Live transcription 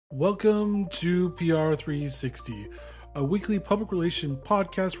Welcome to PR 360, a weekly public relation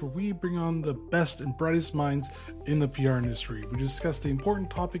podcast where we bring on the best and brightest minds in the PR industry. We discuss the important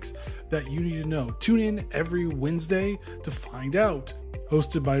topics that you need to know. Tune in every Wednesday to find out.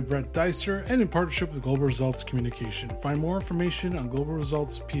 Hosted by Brett Deister and in partnership with Global Results Communication. Find more information on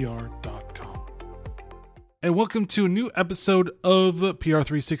globalresultspr.com. And welcome to a new episode of PR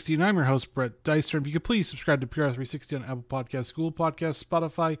 360. And I'm your host, Brett Deister. And if you could please subscribe to PR 360 on Apple Podcasts, Google Podcasts,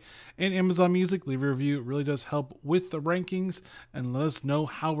 Spotify, and Amazon Music. Leave a review. It really does help with the rankings and let us know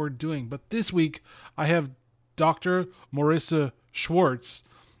how we're doing. But this week, I have Dr. Marissa Schwartz,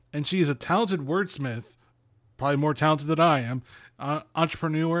 and she is a talented wordsmith, probably more talented than I am,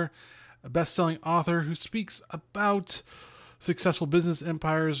 entrepreneur, a best-selling author who speaks about successful business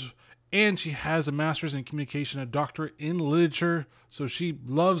empires, and she has a master's in communication, a doctorate in literature. So she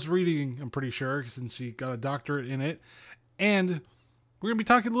loves reading, I'm pretty sure, since she got a doctorate in it. And we're going to be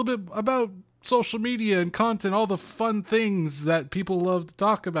talking a little bit about social media and content, all the fun things that people love to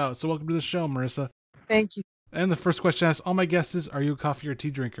talk about. So welcome to the show, Marissa. Thank you. And the first question I ask all my guests is, are you a coffee or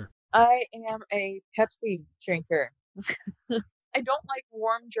tea drinker? I am a Pepsi drinker. I don't like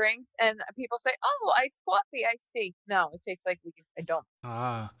warm drinks, and people say, oh, iced coffee, iced tea. No, it tastes like leaves. I don't.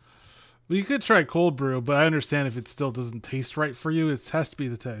 Well, you could try cold brew, but I understand if it still doesn't taste right for you. It has to be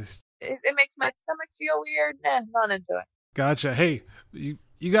the taste. It makes my stomach feel weird. Nah, not into it. Gotcha. Hey, you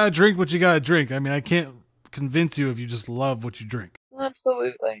got to drink what you got to drink. I mean, I can't convince you if you just love what you drink.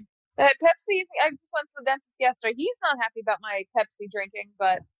 Absolutely. Pepsi, I just went to the dentist yesterday. He's not happy about my Pepsi drinking,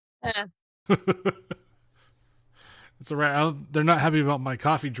 but It's all right. They're not happy about my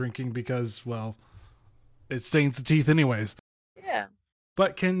coffee drinking because, well, it stains the teeth anyways. Yeah.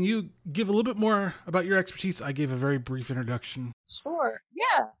 But can you give a little bit more about your expertise? I gave a very brief introduction. Sure.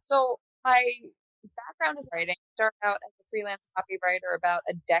 Yeah. So my background is writing. I started out as a freelance copywriter about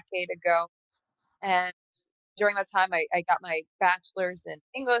a decade ago. And during that time, I got my bachelor's in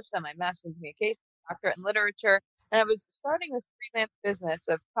English and my master's in communication, doctorate in literature. And I was starting this freelance business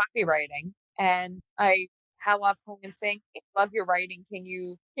of copywriting. And I how often and saying, hey, love your writing. Can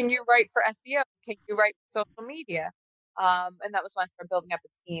you write for SEO? Can you write for social media? And that was when I started building up a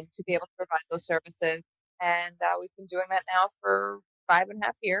team to be able to provide those services. And we've been doing that now for 5.5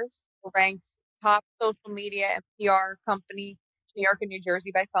 years. We're ranked top social media and PR company in New York and New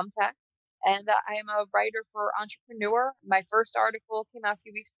Jersey by Thumbtack. And I am a writer for Entrepreneur. My first article came out a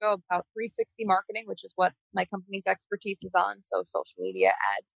few weeks ago about 360 marketing, which is what my company's expertise is on. So social media,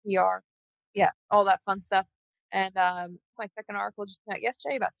 ads, PR, yeah, all that fun stuff. And my second article just came out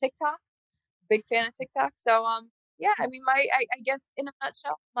yesterday about TikTok. Big fan of TikTok. So yeah, I mean, I guess in a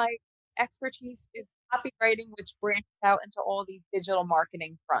nutshell, my expertise is copywriting, which branches out into all these digital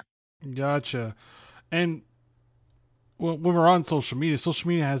marketing fronts. Gotcha. And when we're on social media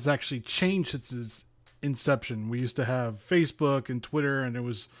has actually changed since its inception. We used to have Facebook and Twitter, and it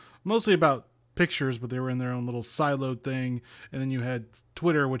was mostly about pictures, but they were in their own little siloed thing. And then you had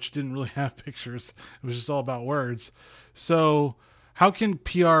Twitter, which didn't really have pictures. It was just all about words. So how can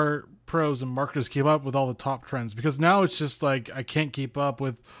PR pros and marketers keep up with all the top trends? Because now it's just like, I can't keep up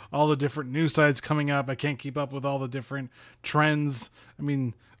with all the different news sites coming up. I can't keep up with all the different trends. I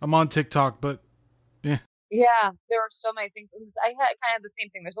mean, I'm on TikTok, but yeah. Yeah, there are so many things. I had kind of the same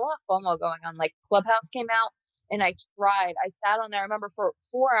thing. There's a lot of FOMO going on. Like Clubhouse came out and I sat on there. I remember for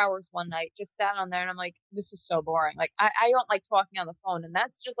 4 hours one night, just sat on there and I'm like, this is so boring. Like I don't like talking on the phone. And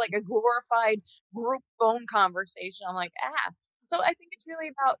that's just like a glorified group phone conversation. I'm like, So I think it's really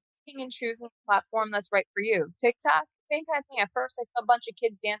about picking and choosing a platform that's right for you. TikTok, same kind of thing. At first, I saw a bunch of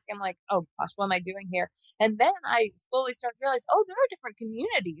kids dancing. I'm like, oh gosh, what am I doing here? And then I slowly started to realize, oh, there are different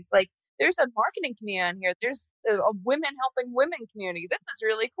communities. Like there's a marketing community on here. There's a women helping women community. This is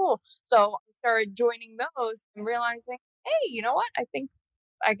really cool. So I started joining those and realizing, hey, you know what? I think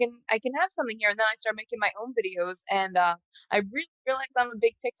I can have something here. And then I started making my own videos, and I really realized I'm a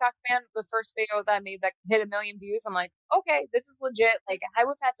big TikTok fan. The first video that I made that hit 1 million views, I'm like, okay, this is legit. Like I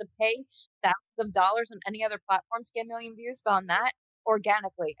would have had to pay thousands of dollars on any other platform to get 1 million views, but on that,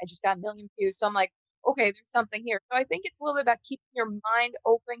 organically, I just got 1 million views. So I'm like, okay, there's something here. So I think it's a little bit about keeping your mind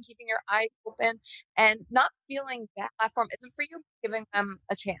open, keeping your eyes open, and not feeling that platform isn't for you, giving them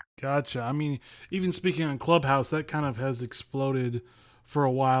a chance. Gotcha. I mean, even speaking on Clubhouse, that kind of has exploded for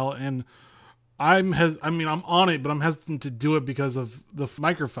a while, and I'm on it, but I'm hesitant to do it because of the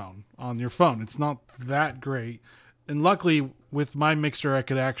microphone on your phone. It's not that great. And luckily with my mixer, I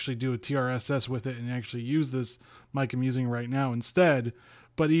could actually do a TRSS with it and actually use this mic I'm using right now instead.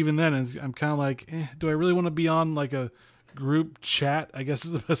 But even then, I'm kind of like, do I really want to be on like a group chat, I guess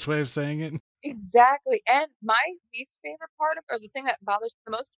is the best way of saying it? Exactly, and my least favorite part of or the thing that bothers me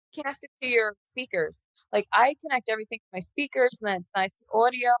the most, connected to your speakers. Like, I connect everything to my speakers, and then it's nice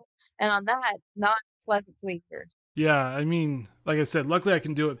audio, and on that, not pleasant to the ears. Yeah, I mean, like I said, luckily I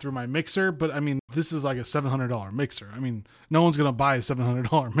can do it through my mixer, but I mean, this is like a $700 mixer. I mean, no one's going to buy a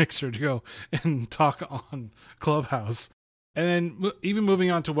 $700 mixer to go and talk on Clubhouse. And then even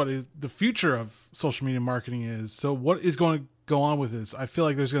moving on to what is the future of social media marketing is. So what is going to go on with this? I feel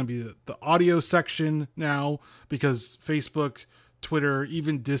like there's going to be the audio section now because Facebook, Twitter,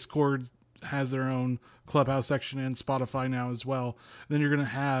 even Discord has their own Clubhouse section and Spotify now as well. Then you're going to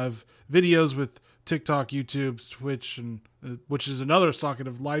have videos with TikTok, YouTube, Twitch, and which is another socket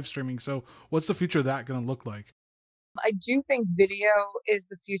of live streaming. So, what's the future of that going to look like? I do think video is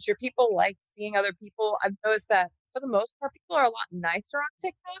the future. People like seeing other people. I've noticed that for the most part, people are a lot nicer on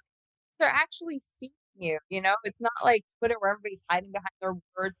TikTok. They're actually seeing you, you know? It's not like Twitter where everybody's hiding behind their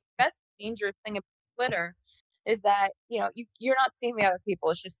words. The best dangerous thing about Twitter is that, you're not seeing the other people.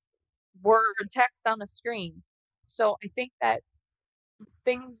 It's just word text on the screen. So I think that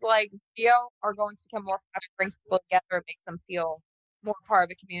things like video are going to become more popular, brings people together, it makes them feel more part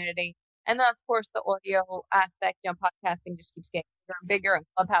of a community. And then, of course, the audio aspect, podcasting just keeps getting bigger and bigger, and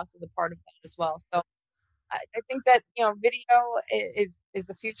Clubhouse is a part of that as well. So I think that video is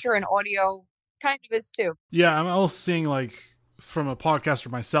the future, and audio kind of is too. Yeah, I'm also seeing like from a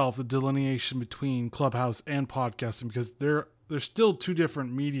podcaster myself the delineation between Clubhouse and podcasting because they're still two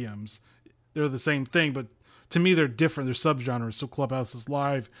different mediums. They're the same thing, but to me they're different. They're subgenres. So Clubhouse is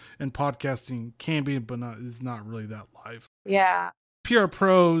live, and podcasting can be, but is not really that live. Yeah. PR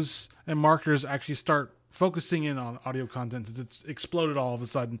pros and marketers actually start focusing in on audio content. It's exploded all of a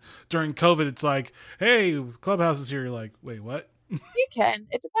sudden. During COVID, it's like, hey, Clubhouse is here. You're like, wait, what? You can.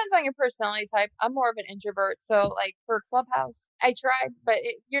 It depends on your personality type. I'm more of an introvert, so like for Clubhouse, I tried, but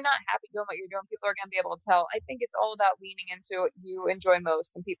if you're not happy doing what you're doing, people are gonna be able to tell. I think it's all about leaning into what you enjoy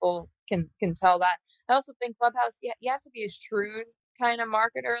most, and people can tell that. I also think Clubhouse, you have to be a shrewd kind of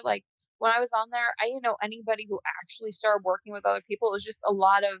marketer. Like when I was on there, I didn't know anybody who actually started working with other people. It was just a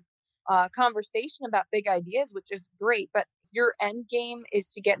lot of conversation about big ideas, which is great. But if your end game is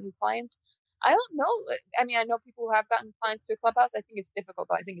to get new clients, I don't know. I mean, I know people who have gotten clients through Clubhouse. I think it's difficult,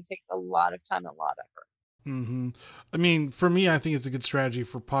 though. I think it takes a lot of time and a lot of effort. Mm-hmm. I mean, for me, I think it's a good strategy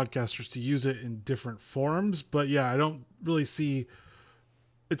for podcasters to use it in different forms. But yeah, I don't really see.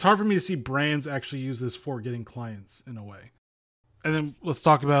 It's hard for me to see brands actually use this for getting clients in a way. And then let's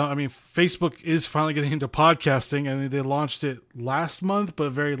talk about. I mean, Facebook is finally getting into podcasting, and they launched it last month, but a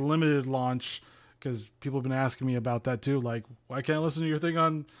very limited launch because people have been asking me about that too. Like, why can't I listen to your thing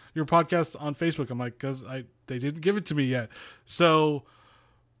on your podcast on Facebook? I'm like, because they didn't give it to me yet. So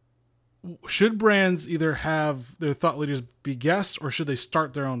should brands either have their thought leaders be guests or should they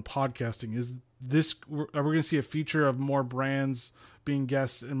start their own podcasting? Is this are we going to see a future of more brands being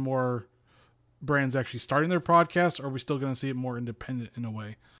guests and more brands actually starting their podcasts, or are we still going to see it more independent in a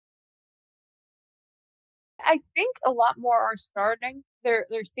way? I think a lot more are starting. They're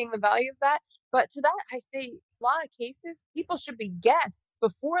seeing the value of that. But to that, I say a lot of cases, people should be guests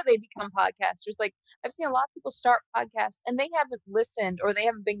before they become podcasters. Like I've seen a lot of people start podcasts and they haven't listened or they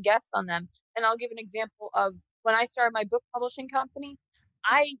haven't been guests on them. And I'll give an example of when I started my book publishing company.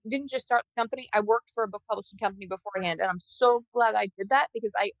 I didn't just start the company. I worked for a book publishing company beforehand, and I'm so glad I did that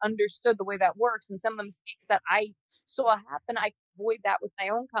because I understood the way that works and some of the mistakes that I saw happen, I could avoid that with my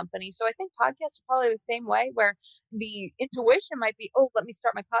own company. So I think podcasts are probably the same way where the intuition might be, oh, let me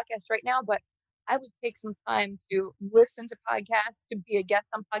start my podcast right now. But I would take some time to listen to podcasts, to be a guest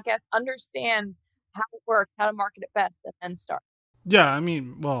on podcasts, understand how it works, how to market it best, and then start. Yeah, I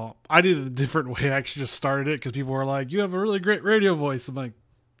mean, well, I did it a different way. I actually just started it because people were like, "You have a really great radio voice." I'm like,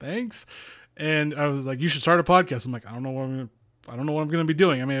 "Thanks," and I was like, "You should start a podcast." I'm like, I don't know what I'm gonna be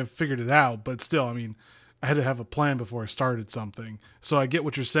doing. I mean, I've figured it out, but still, I mean, I had to have a plan before I started something. So I get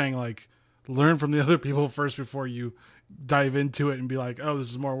what you're saying. Like, learn from the other people first before you dive into it and be like, "Oh,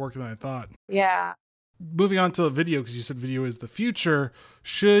 this is more work than I thought." Yeah. Moving on to the video, because you said video is the future.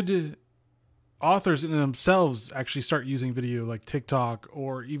 Should authors in themselves actually start using video like TikTok,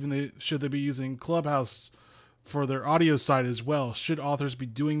 or even should they be using Clubhouse for their audio side as well? Should authors be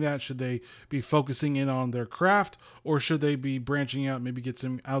doing that? Should they be focusing in on their craft, or should they be branching out, maybe get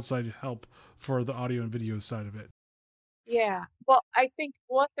some outside help for the audio and video side of it? Yeah. Well, I think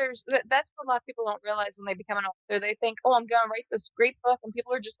authors, that's what a lot of people don't realize when they become an author. They think, oh, I'm going to write this great book and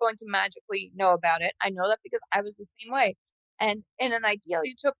people are just going to magically know about it. I know that because I was the same way. And in an ideal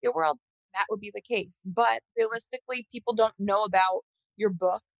utopia world, that would be the case. But realistically, people don't know about your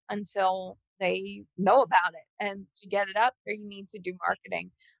book until they know about it. And to get it out there, you need to do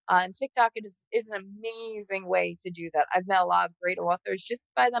marketing. And TikTok is an amazing way to do that. I've met a lot of great authors just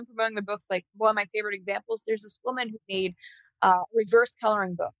by them promoting their books. Like one of my favorite examples, there's this woman who made reverse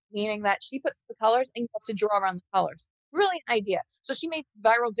coloring book, meaning that she puts the colors and you have to draw around the colors. Brilliant idea. So she made these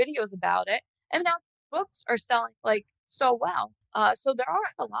viral videos about it, and now books are selling like so well. So there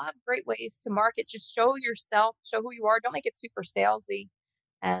are a lot of great ways to market. Just show yourself, show who you are. Don't make it super salesy.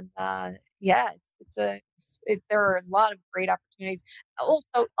 And yeah, there are a lot of great opportunities.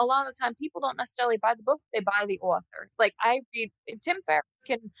 Also, a lot of the time, people don't necessarily buy the book; they buy the author. Like I read, Tim Ferriss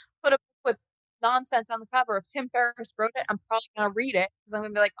can put a book with nonsense on the cover. If Tim Ferriss wrote it, I'm probably gonna read it because I'm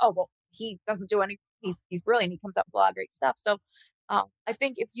gonna be like, oh well, he doesn't do any. He's brilliant. He comes up with a lot of great stuff. So I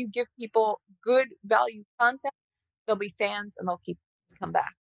think if you give people good value content, they'll be fans and they'll keep to come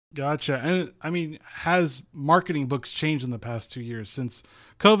back. Gotcha. And I mean, has marketing books changed in the past 2 years since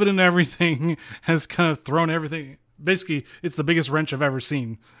COVID and everything has kind of thrown everything? Basically, it's the biggest wrench I've ever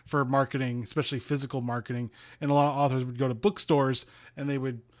seen for marketing, especially physical marketing. And a lot of authors would go to bookstores and they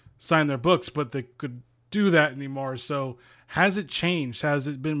would sign their books, but they could do that anymore. So, has it changed? Has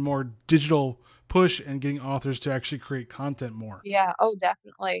it been more digital push and getting authors to actually create content more? Yeah, oh,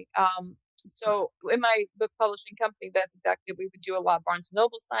 definitely. So in my book publishing company, that's exactly we would do a lot of Barnes& and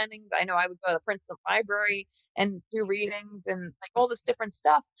Noble signings. I know I would go to the Princeton Library and do readings and, like, all this different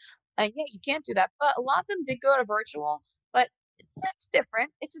stuff. And, yeah, you can't do that, but a lot of them did go to virtual, but it's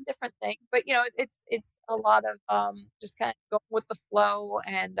different. It's a different thing, but, it's a lot of, just kinda going with the flow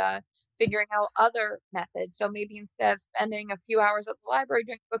and, figuring out other methods. So maybe instead of spending a few hours at the library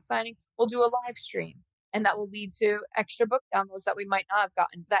doing book signing, we'll do a live stream and that will lead to extra book downloads that we might not have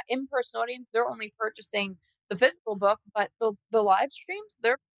gotten. That in-person audience, they're only purchasing the physical book, but the live streams,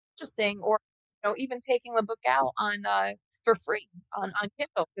 they're purchasing or even taking the book out on for free on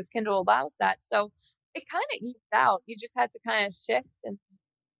Kindle because Kindle allows that. So it kind of evens out. You just had to kind of shift and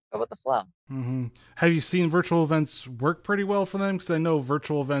go with the flow. Hmm. Have you seen virtual events work pretty well for them? Because I know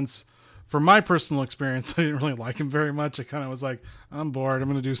virtual events, from my personal experience, I didn't really like them very much. I kind of was like, I'm bored. I'm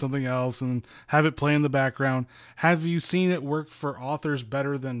going to do something else and have it play in the background. Have you seen it work for authors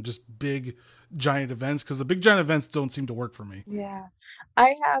better than just big, giant events? Because the big, giant events don't seem to work for me. Yeah.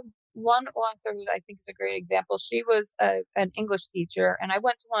 I have one author who I think is a great example. She was an English teacher, and I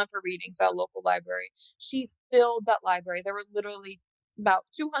went to one of her readings at a local library. She filled that library. There were literally about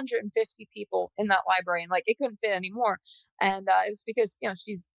 250 people in that library, and like it couldn't fit anymore. And it was because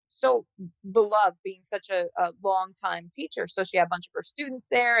she's so beloved, being such a long time teacher. So she had a bunch of her students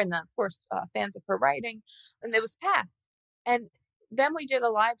there, and then of course fans of her writing, and it was packed. And then we did a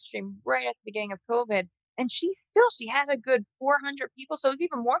live stream right at the beginning of COVID, and she had a good 400 people, so it was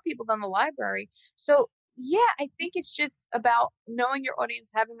even more people than the library. So, yeah, I think it's just about knowing your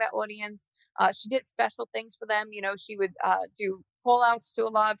audience, having that audience. She did special things for them, she would, do call outs to a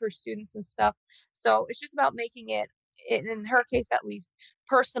lot of her students and stuff. So, it's just about making it, in her case at least,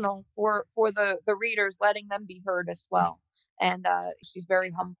 personal for the readers, letting them be heard as well. And, she's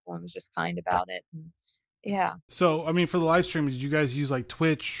very humble and was just kind about it, and yeah. So, I mean, for the live stream, did you guys use like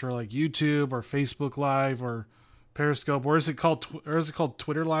Twitch or like YouTube or Facebook Live or Periscope, or is it called or is it called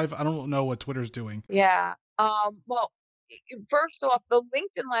Twitter Live? I don't know what Twitter's doing. Yeah. Well, first off, the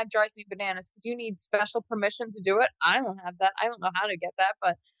LinkedIn Live drives me bananas because you need special permission to do it. I don't have that. I don't know how to get that,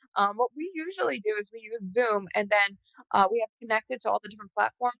 but what we usually do is we use Zoom, and then we have connected to all the different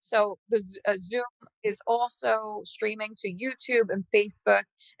platforms. So Zoom is also streaming to YouTube and Facebook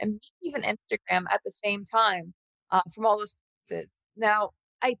and even Instagram at the same time from all those places. Now,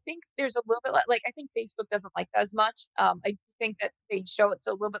 I think there's a little bit like I think Facebook doesn't like that as much. I think that they show it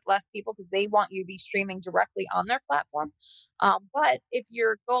to a little bit less people because they want you to be streaming directly on their platform. But if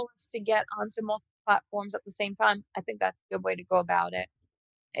your goal is to get onto multiple platforms at the same time, I think that's a good way to go about it.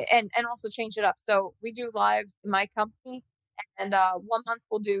 And also change it up. So we do lives in my company, and one month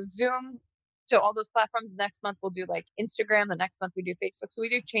we'll do Zoom to all those platforms. Next month we'll do like Instagram. The next month we do Facebook. So we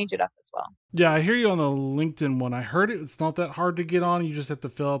do change it up as well. Yeah, I hear you on the LinkedIn one. I heard it. It's not that hard to get on. You just have to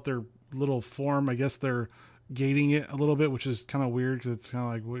fill out their little form. I guess they're gating it a little bit, which is kind of weird because it's kind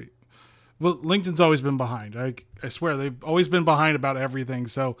of like, wait. Well, LinkedIn's always been behind. I swear they've always been behind about everything.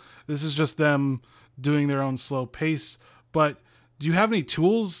 So this is just them doing their own slow pace. But do you have any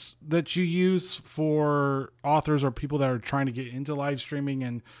tools that you use for authors or people that are trying to get into live streaming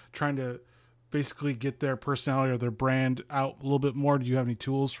and trying to basically get their personality or their brand out a little bit more? Do you have any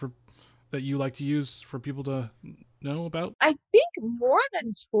tools for that you like to use for people to know about? I think more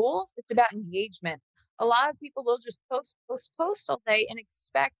than tools, it's about engagement. A lot of people will just post, post, post all day and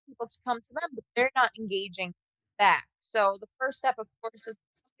expect people to come to them, but they're not engaging back. So the first step, of course, is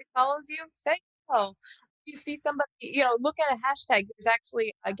if somebody follows you, say hello. You see somebody, look at a hashtag. There's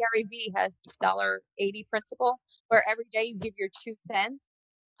actually Gary Vee has this $1.80 principle where every day you give your 2 cents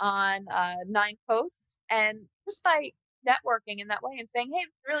on 9 posts, and just by networking in that way and saying, "Hey,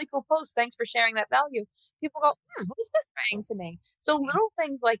 that's a really cool post. Thanks for sharing that value." People go, "Who's this saying to me?" So little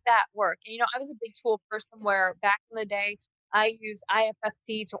things like that work. And I was a big tool person where back in the day I used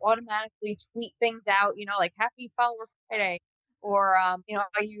IFFT to automatically tweet things out, like Happy Follower Friday, or I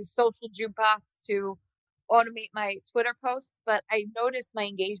use Social Jukebox to automate my Twitter posts, but I noticed my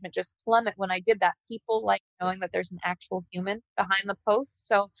engagement just plummet when I did that. People like knowing that there's an actual human behind the post.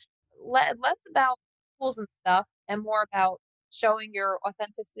 So less about tools and stuff and more about showing your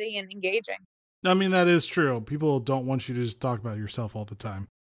authenticity and engaging. I mean, that is true. People don't want you to just talk about yourself all the time.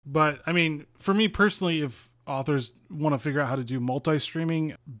 But I mean, for me personally, if authors want to figure out how to do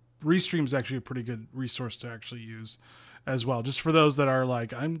multi-streaming, Restream is actually a pretty good resource to actually use as well. Just for those that are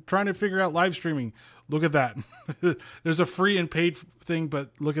like, I'm trying to figure out live streaming, look at that. There's a free and paid thing,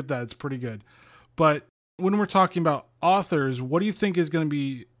 but look at that. It's pretty good. But when we're talking about authors, what do you think is going to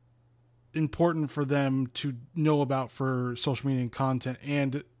be important for them to know about for social media and content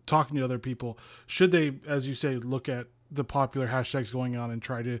and talking to other people? Should they, as you say, look at the popular hashtags going on and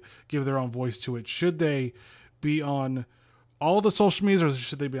try to give their own voice to it? Should they be on all the social medias, or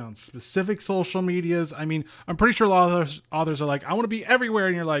should they be on specific social medias? I mean, I'm pretty sure a lot of authors are like, I want to be everywhere.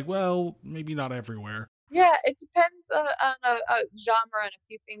 And you're like, well, maybe not everywhere. Yeah, it depends on a genre and a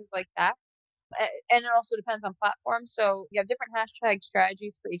few things like that. And it also depends on platform. So you have different hashtag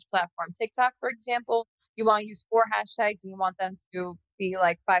strategies for each platform. TikTok, for example, you want to use 4 hashtags and you want them to be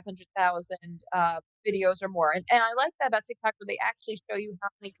like 500,000 videos or more. And I like that about TikTok where they actually show you how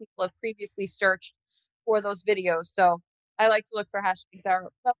many people have previously searched for those videos. So I like to look for hashtags that are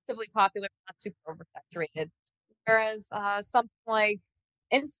relatively popular, not super oversaturated. Whereas something like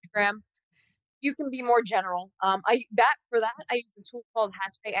Instagram, you can be more general. I use a tool called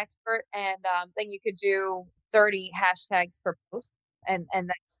Hashtag Expert, and then you could do 30 hashtags per post, and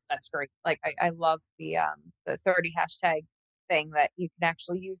that's great. Like I love the 30 hashtag thing that you can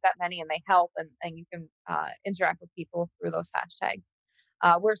actually use that many, and they help, and you can interact with people through those hashtags.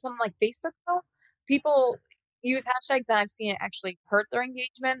 Where something like Facebook, though, people use hashtags, and I've seen it actually hurt their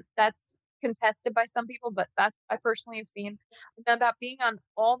engagement. That's contested by some people, but that's what I personally have seen. And then about being on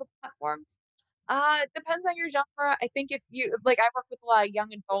all the platforms, it depends on your genre. I think if you like, I work with a lot of young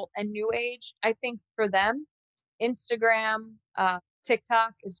adult and new age. I think for them, Instagram,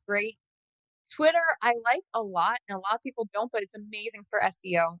 TikTok is great. Twitter, I like a lot, and a lot of people don't, but it's amazing for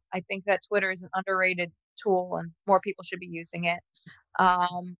SEO. I think that Twitter is an underrated tool, and more people should be using it.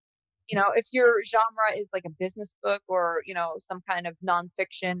 Um, if your genre is like a business book or, some kind of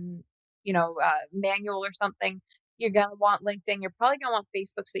nonfiction, manual or something, you're going to want LinkedIn. You're probably going to want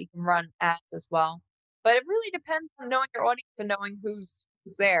Facebook so you can run ads as well. But it really depends on knowing your audience and knowing who's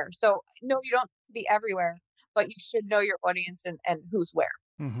there. So, no, you don't have to be everywhere, but you should know your audience and who's where.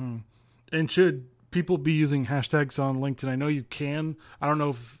 Mm-hmm. And should people be using hashtags on LinkedIn? I know you can. I don't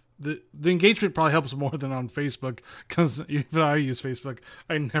know if the engagement probably helps more than on Facebook, because even I use Facebook,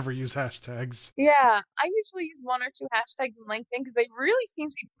 I never use hashtags. Yeah, I usually use 1 or 2 hashtags in LinkedIn because they really seem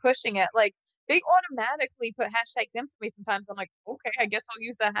to be pushing it. Like they automatically put hashtags in for me sometimes. I'm like, okay, I guess I'll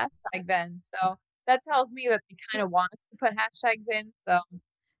use that hashtag then. So that tells me that they kind of want us to put hashtags in, so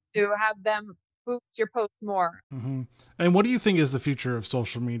to have them boost your posts more. Mm-hmm. And what do you think is the future of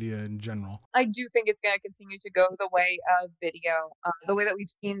social media in general? I do think it's going to continue to go the way of video, the way that we've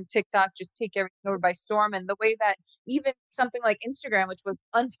seen TikTok just take everything over by storm, and the way that even something like Instagram, which was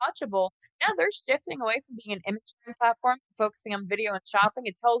untouchable, now they're shifting away from being an image sharing platform, focusing on video and shopping.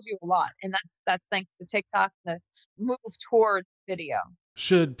 It tells you a lot, and that's thanks to TikTok, the move towards video.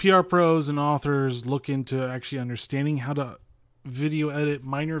 Should PR pros and authors look into actually understanding how to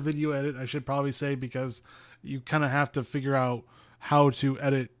minor video edit, I should probably say, because you kind of have to figure out how to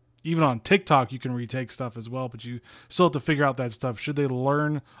edit. Even on TikTok, you can retake stuff as well, but you still have to figure out that stuff. Should they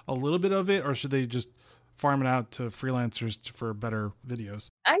learn a little bit of it, or should they just farm it out to freelancers for better videos?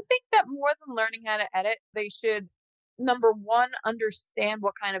 I think that more than learning how to edit, they should, number one, understand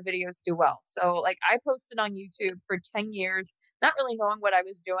what kind of videos do well. So, like, I posted on YouTube for 10 years, not really knowing what I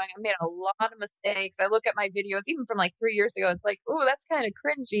was doing. I made a lot of mistakes. I look at my videos, even from like 3 years ago, it's like, oh, that's kind of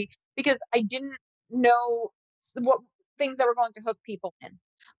cringy because I didn't know what things that were going to hook people in.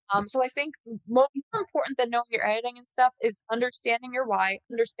 So I think more important than knowing your editing and stuff is understanding your why,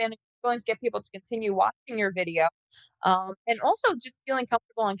 understanding what's going to get people to continue watching your video, and also just feeling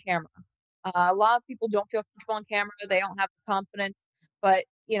comfortable on camera. A lot of people don't feel comfortable on camera. They don't have the confidence, but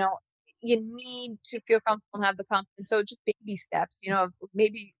you need to feel comfortable and have the confidence. So just baby steps,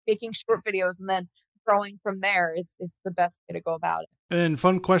 maybe making short videos and then growing from there is the best way to go about it. And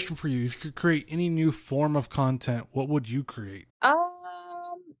fun question for you. If you could create any new form of content, what would you create?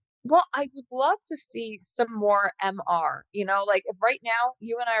 Well, I would love to see some more MR. Like if right now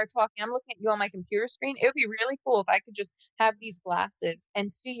you and I are talking, I'm looking at you on my computer screen. It would be really cool if I could just have these glasses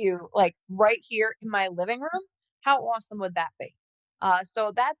and see you like right here in my living room. How awesome would that be?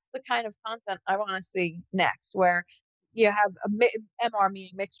 So that's the kind of content I want to see next, where you have MR,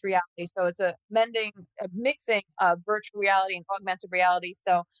 meaning mixed reality. So it's a mixing of virtual reality and augmented reality.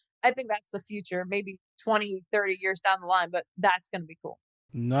 So I think that's the future, maybe 20, 30 years down the line, but that's going to be cool.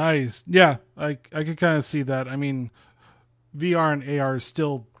 Nice. Yeah, I could kind of see that. I mean, VR and AR is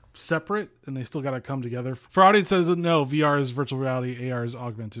still separate, and they still got to come together. For audiences that know, VR is virtual reality, AR is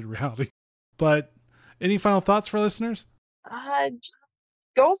augmented reality. But any final thoughts for listeners? Just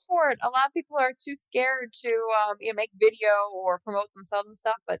go for it. A lot of people are too scared to make video or promote themselves and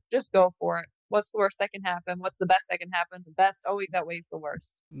stuff, but just go for it. What's the worst that can happen? What's the best that can happen? The best always outweighs the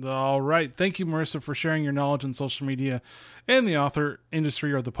worst. All right. Thank you, Marissa, for sharing your knowledge on social media and the author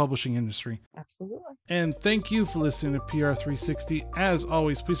industry or the publishing industry. Absolutely. And thank you for listening to PR360. As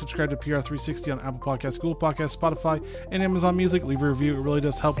always, please subscribe to PR360 on Apple Podcasts, Google Podcasts, Spotify, and Amazon Music. Leave a review. It really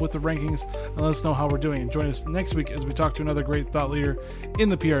does help with the rankings and let us know how we're doing. And join us next week as we talk to another great thought leader in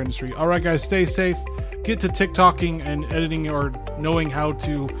the PR industry. All right, guys, stay safe. Get to TikToking and editing or knowing how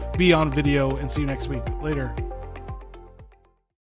to be on video, and see you next week. Later.